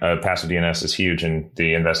that passive DNS is huge in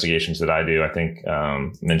the investigations that I do. I think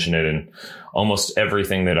mention it in almost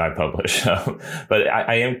everything that I publish. But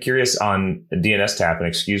I am curious on DNSTAP, and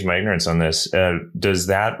excuse my ignorance on this. Does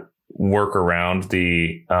that work around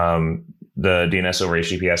the DNS over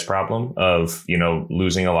HTTPS problem of,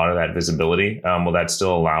 losing a lot of that visibility? Will that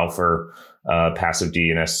still allow for passive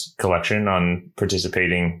DNS collection on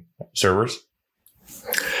participating servers?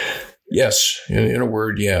 Yes. In a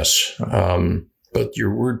word, yes. but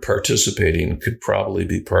your word participating could probably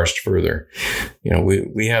be parsed further.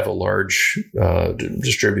 We have a large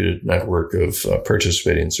distributed network of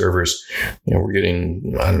participating servers. We're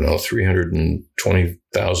getting,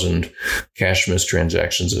 320,000 cache miss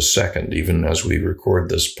transactions a second, even as we record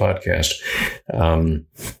this podcast.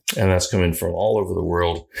 And that's coming from all over the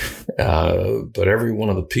world. But every one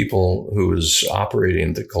of the people who is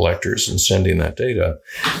operating the collectors and sending that data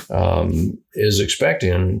is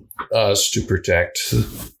expecting us to protect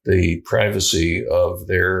the privacy of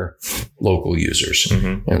their local users.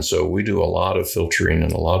 Mm-hmm. And so we do a lot of filtering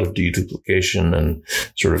and a lot of deduplication and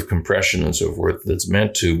sort of compression and so forth that's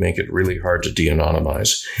meant to make it really hard to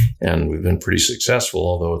de-anonymize. And we've been pretty successful,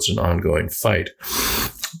 although it's an ongoing fight.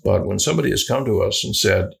 But when somebody has come to us and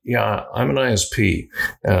said, yeah, I'm an ISP,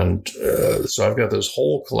 and so I've got this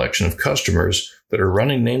whole collection of customers that are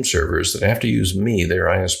running name servers that have to use me, their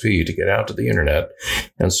ISP, to get out to the internet.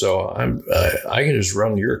 And so I can just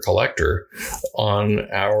run your collector on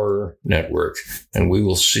our network, and we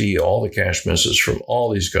will see all the cache misses from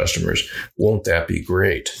all these customers. Won't that be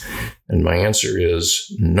great? And my answer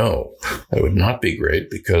is no, that would not be great,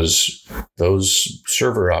 because those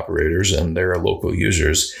server operators and their local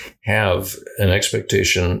users have an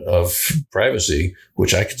expectation of privacy,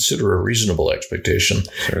 which I consider a reasonable expectation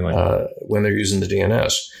when they're using the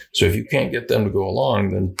DNS. So if you can't get them to go along,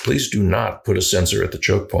 then please do not put a sensor at the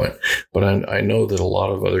choke point. But I know that a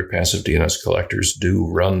lot of other passive DNS collectors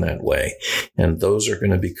do run that way. And those are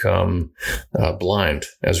going to become blind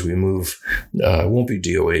as we move. It won't be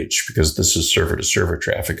DOH, because this is server-to-server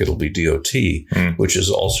traffic. It'll be DOT, which is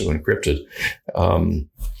also encrypted.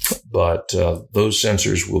 But those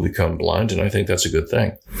sensors will become blind, and I think that's a good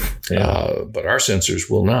thing. Yeah. But our sensors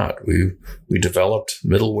will not. We developed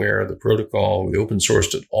middleware, the protocol, we open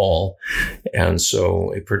sourced it all. And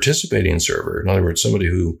so a participating server, in other words, somebody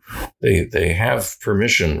who they have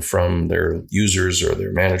permission from their users or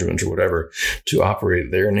their management or whatever to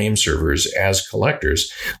operate their name servers as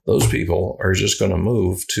collectors, those people are just going to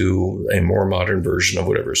move to a more modern version of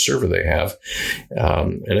whatever server they have.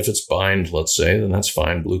 And if it's bind, let's say, then that's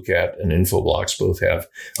fine. BlueCat and Infoblox both have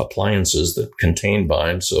appliances that contain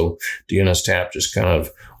bind. So DNSTAP just kind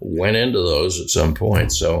of went into those at some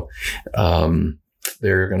point. So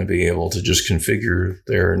they're going to be able to just configure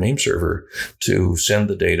their name server to send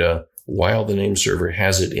the data while the name server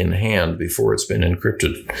has it in hand before it's been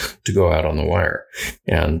encrypted to go out on the wire.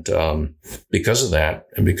 And because of that,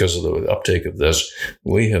 and because of the uptake of this,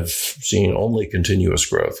 we have seen only continuous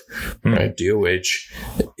growth. Right? DOH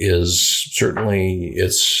is certainly,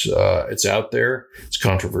 it's out there, it's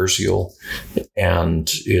controversial,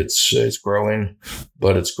 and it's growing,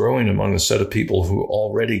 but it's growing among a set of people who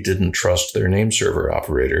already didn't trust their name server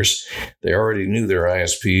operators. They already knew their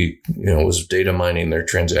ISP, was data mining their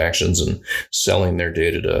transactions and selling their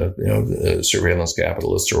data to, surveillance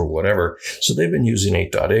capitalists or whatever. So they've been using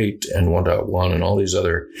 8.8 and 1.1 and all these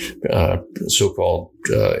other so-called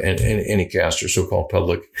Anycast or so-called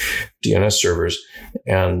public DNS servers.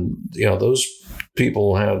 And, those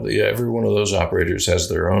people have, every one of those operators has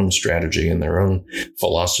their own strategy and their own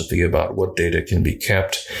philosophy about what data can be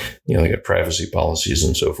kept. They got privacy policies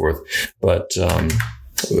and so forth. But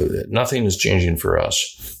nothing is changing for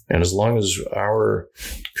us. And as long as our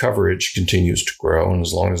coverage continues to grow, and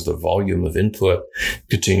as long as the volume of input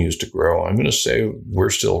continues to grow, I'm going to say we're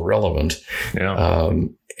still relevant. Yeah.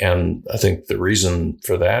 And I think the reason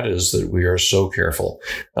for that is that we are so careful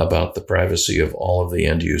about the privacy of all of the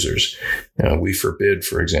end users. We forbid,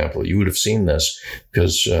 for example, you would have seen this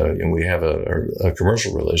because we have a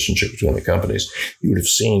commercial relationship between the companies. You would have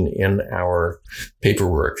seen in our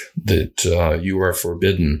paperwork that you are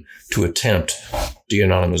forbidden to attempt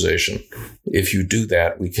de-anonymization. If you do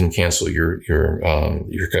that, we can cancel your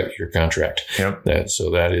contract. Yep. So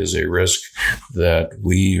that is a risk that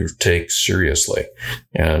we take seriously.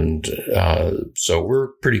 And so we're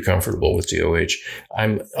pretty comfortable with DOH.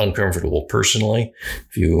 I'm uncomfortable personally.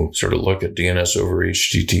 If you sort of look at DNS over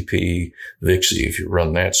HTTP, VXI, if you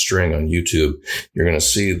run that string on YouTube, you're going to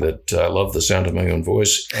see that I love the sound of my own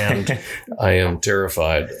voice, and I am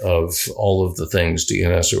terrified of all of the things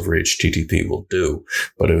DNS over HTTP will do.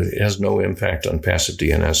 But it has no impact on passive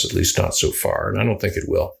DNS, at least not so far. And I don't think it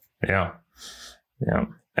will. Yeah.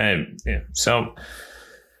 So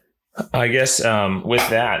I guess with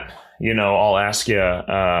that, I'll ask you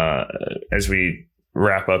as we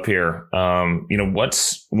wrap up here,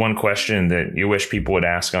 what's one question that you wish people would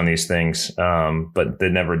ask on these things, but they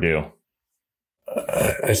never do?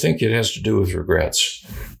 I think it has to do with regrets.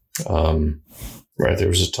 right? There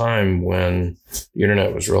was a time when the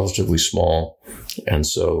internet was relatively small, and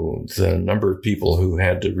so the number of people who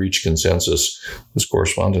had to reach consensus was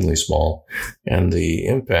correspondingly small, and the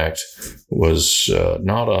impact was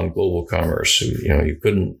not on global commerce. You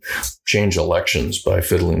couldn't change elections by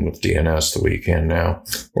fiddling with DNS the way you can now,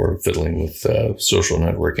 or fiddling with social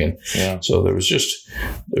networking. Yeah. So there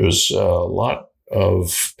was a lot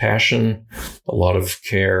of passion, a lot of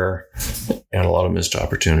care, and a lot of missed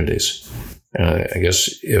opportunities. I guess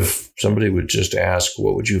if somebody would just ask,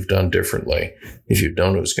 what would you have done differently if you'd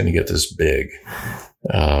known it was going to get this big?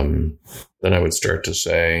 Then I would start to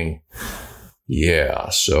say, yeah,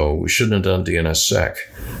 so we shouldn't have done DNSSEC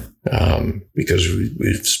because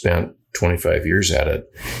we've spent 25 years at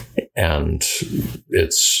it, and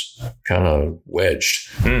it's kind of wedged.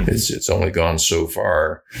 It's only gone so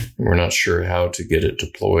far, and we're not sure how to get it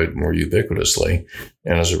deployed more ubiquitously.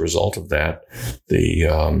 And as a result of that, the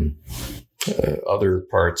other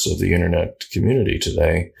parts of the internet community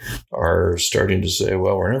today are starting to say,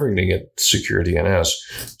 well, we're never going to get secure DNS,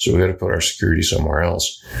 so we got to put our security somewhere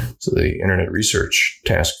else. So the Internet Research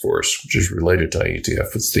Task Force, which is related to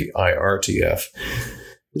IETF, it's the IRTF,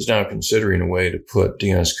 is now considering a way to put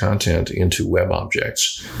DNS content into web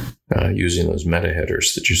objects using those meta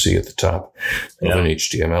headers that you see at the top of an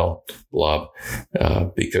HTML blob,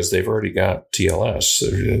 because they've already got TLS.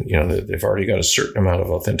 They've already got a certain amount of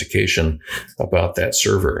authentication about that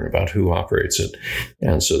server and about who operates it.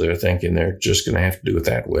 And so they're thinking they're just going to have to do it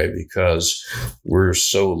that way because we're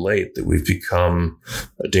so late that we've become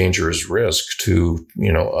a dangerous risk to,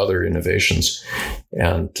 other innovations.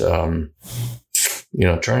 And,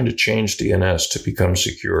 trying to change DNS to become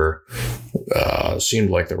secure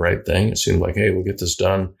seemed like the right thing. It seemed like, hey, we'll get this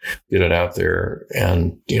done, get it out there,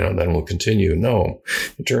 and, then we'll continue. No,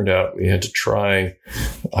 it turned out we had to try,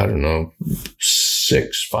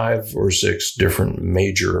 5 or 6 different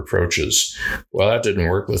major approaches. Well, that didn't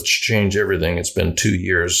work. Let's change everything. It's been 2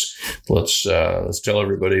 years. Let's tell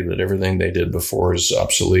everybody that everything they did before is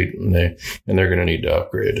obsolete, and they're going to need to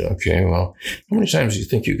upgrade. Okay, well, how many times do you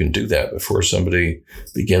think you can do that before somebody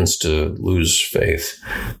begins to lose faith?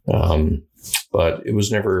 But it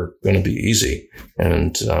was never going to be easy.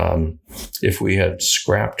 And if we had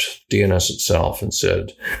scrapped DNS itself and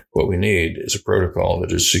said, what we need is a protocol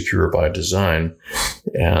that is secure by design,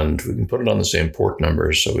 and we can put it on the same port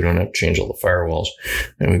numbers so we don't have to change all the firewalls,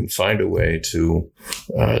 and we can find a way to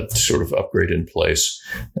sort of upgrade in place,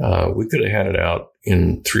 we could have had it out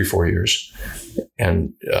in 3-4 years.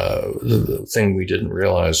 And the thing we didn't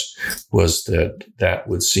realize was that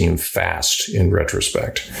would seem fast in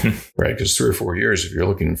retrospect, right? Because 3 or 4 years, if you're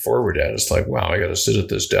looking forward at it, it's like, wow, I got to sit at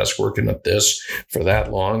this desk working at this for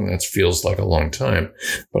that long. That feels like a long time.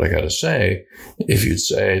 But I got to say,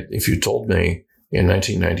 if you told me in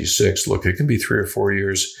 1996, look, it can be 3 or 4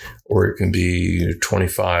 years, or it can be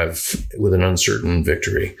 25 with an uncertain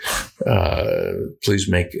victory. Please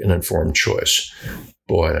make an informed choice.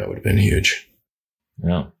 Boy, that would have been huge.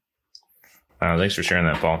 Yeah. Thanks for sharing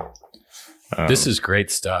that, Paul. This is great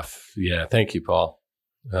stuff. Yeah. Thank you, Paul.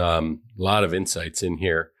 A lot of insights in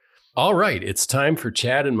here. All right. It's time for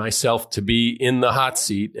Chad and myself to be in the hot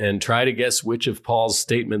seat and try to guess which of Paul's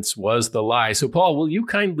statements was the lie. So, Paul, will you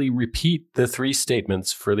kindly repeat the 3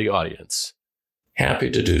 statements for the audience? Happy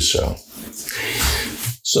to do so.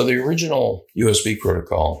 So the original USB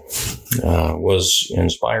protocol was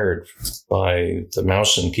inspired by the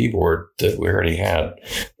mouse and keyboard that we already had,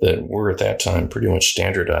 that were at that time pretty much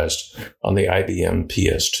standardized on the IBM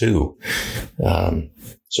PS2.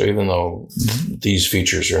 So even though these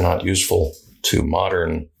features are not useful to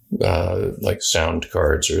modern like sound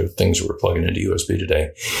cards or things we're plugging into USB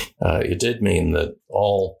today, it did mean that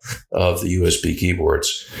all of the USB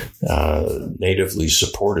keyboards natively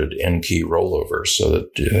supported N-key rollover, so that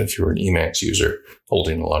if you were an Emacs user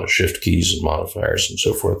holding a lot of shift keys and modifiers and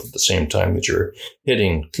so forth at the same time that you're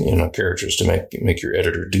hitting characters to make your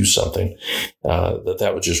editor do something,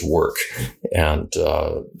 that would just work. And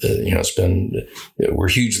we're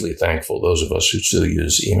hugely thankful, those of us who still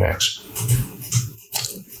use Emacs.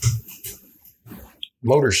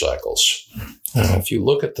 Motorcycles. If you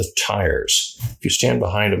look at the tires, if you stand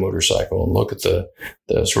behind a motorcycle and look at the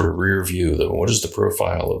sort of rear view, what is the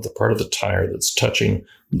profile of the part of the tire that's touching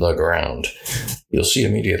the ground, you'll see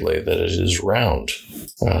immediately that it is round.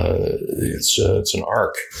 It's an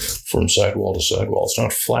arc from sidewall to sidewall. It's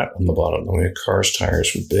not flat on the bottom the way a car's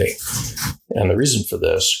tires would be. And the reason for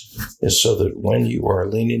this is so that when you are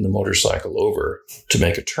leaning the motorcycle over to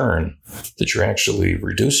make a turn, that you're actually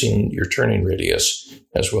reducing your turning radius,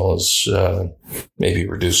 as well as maybe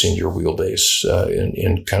reducing your wheelbase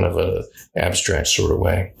in kind of an abstract sort of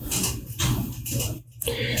way.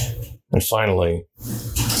 And finally,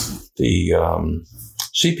 the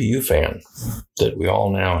CPU fan that we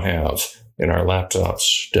all now have in our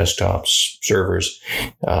laptops, desktops, servers,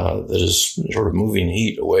 that is sort of moving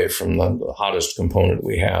heat away from the hottest component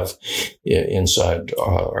we have inside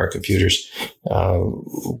our computers,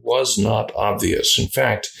 was not obvious. In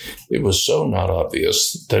fact, it was so not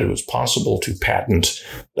obvious that it was possible to patent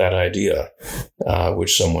that idea,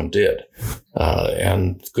 which someone did,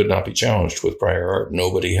 and could not be challenged with prior art.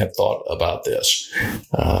 Nobody had thought about this.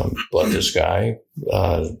 But this guy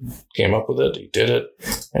came up with it, he did it,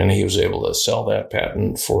 and he was able to sell that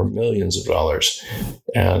patent for millions of dollars.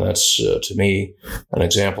 And that's, to me, an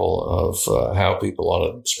example of how people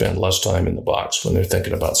ought to spend less time in the box when they're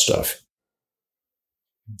thinking about stuff.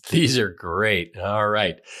 These are great. All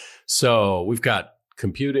right. So we've got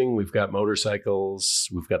computing, we've got motorcycles,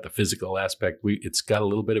 we've got the physical aspect. It's got a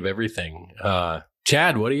little bit of everything.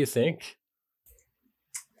 Chad, what do you think?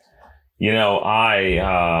 You know,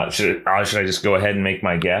 should I just go ahead and make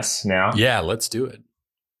my guess now? Yeah, let's do it.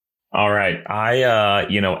 All right.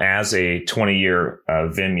 As a 20-year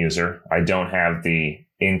Vim user, I don't have the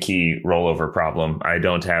in-key rollover problem. I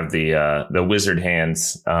don't have the wizard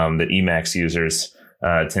hands that Emacs users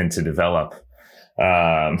tend to develop.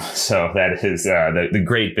 So that is the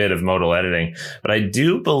great bit of modal editing. But I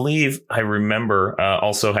do believe I remember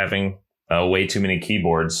also having way too many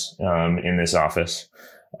keyboards in this office.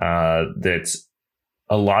 That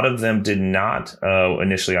a lot of them did not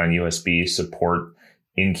initially on USB support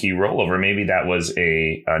in-key rollover. Maybe that was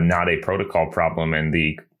not a protocol problem and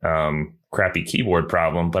the crappy keyboard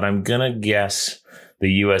problem, but I'm going to guess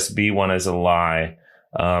the USB one is a lie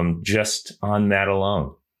just on that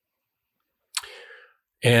alone.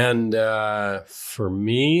 And for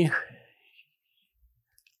me,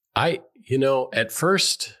 at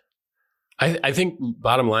first, I think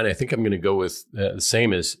bottom line, I think I'm going to go with the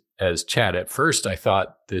same as Chad. At first, I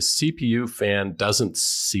thought this CPU fan doesn't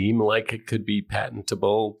seem like it could be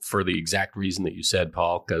patentable for the exact reason that you said,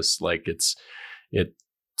 Paul, because it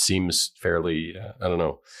seems fairly,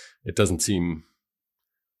 it doesn't seem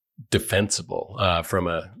defensible from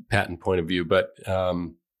a patent point of view. But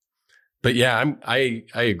yeah, I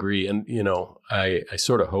agree. And, I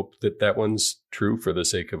sort of hope that one's true for the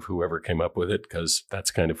sake of whoever came up with it, because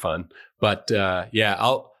that's kind of fun. But yeah,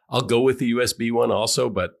 I'll go with the USB one also.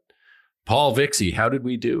 But Paul Vixie, how did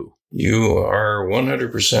we do? You are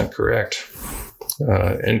 100% correct.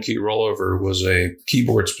 N-key rollover was a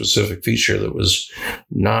keyboard-specific feature that was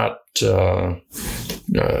not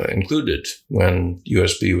included when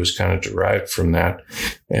USB was kind of derived from that.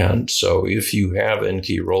 And so if you have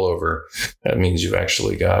N-key rollover, that means you've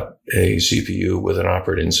actually got a CPU with an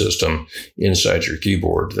operating system inside your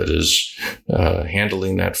keyboard that is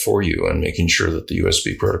handling that for you and making sure that the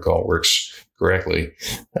USB protocol works correctly.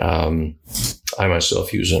 I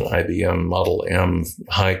myself use an IBM Model M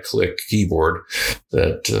high-click keyboard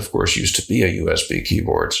that, of course, used to be a USB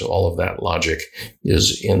keyboard. So all of that logic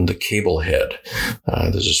is in the cable head.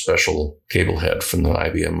 There's a special cable head from the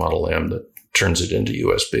IBM Model M that turns it into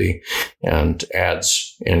USB and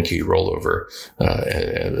adds N-key rollover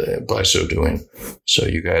by so doing. So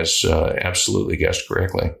you guys absolutely guessed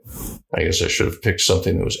correctly. I guess I should have picked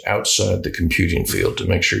something that was outside the computing field to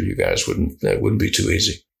make sure you guys wouldn't be too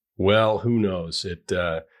easy. Well, who knows?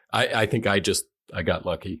 I think I got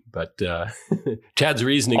lucky, but Chad's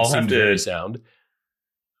reasoning seemed very sound.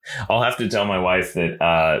 I'll have to tell my wife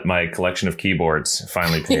that my collection of keyboards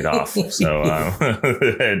finally paid off. So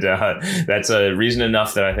that's a reason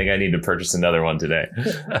enough that I think I need to purchase another one today.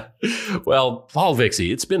 Well, Paul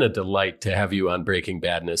Vixie, it's been a delight to have you on Breaking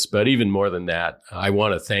Badness. But even more than that, I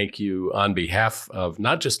want to thank you on behalf of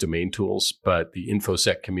not just Domain Tools, but the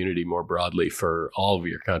InfoSec community more broadly for all of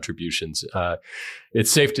your contributions.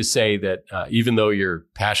 It's safe to say that even though your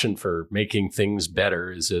passion for making things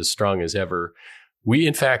better is as strong as ever, we,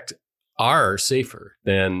 in fact, are safer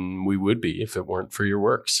than we would be if it weren't for your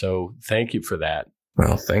work. So thank you for that.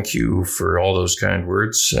 Well, thank you for all those kind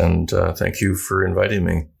words, and thank you for inviting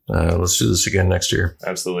me. Let's do this again next year.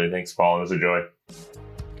 Absolutely. Thanks, Paul. It was a joy.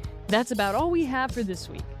 That's about all we have for this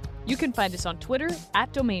week. You can find us on Twitter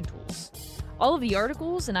 @DomainTools. All of the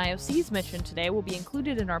articles and IOCs mentioned today will be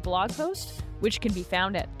included in our blog post, which can be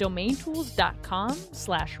found at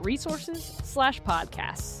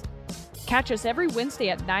domaintools.com/resources/podcasts. Catch us every Wednesday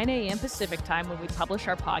at 9 a.m. Pacific time when we publish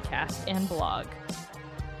our podcast and blog.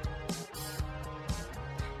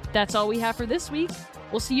 That's all we have for this week.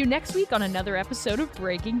 We'll see you next week on another episode of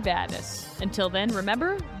Breaking Badness. Until then,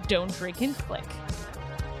 remember, don't drink and click.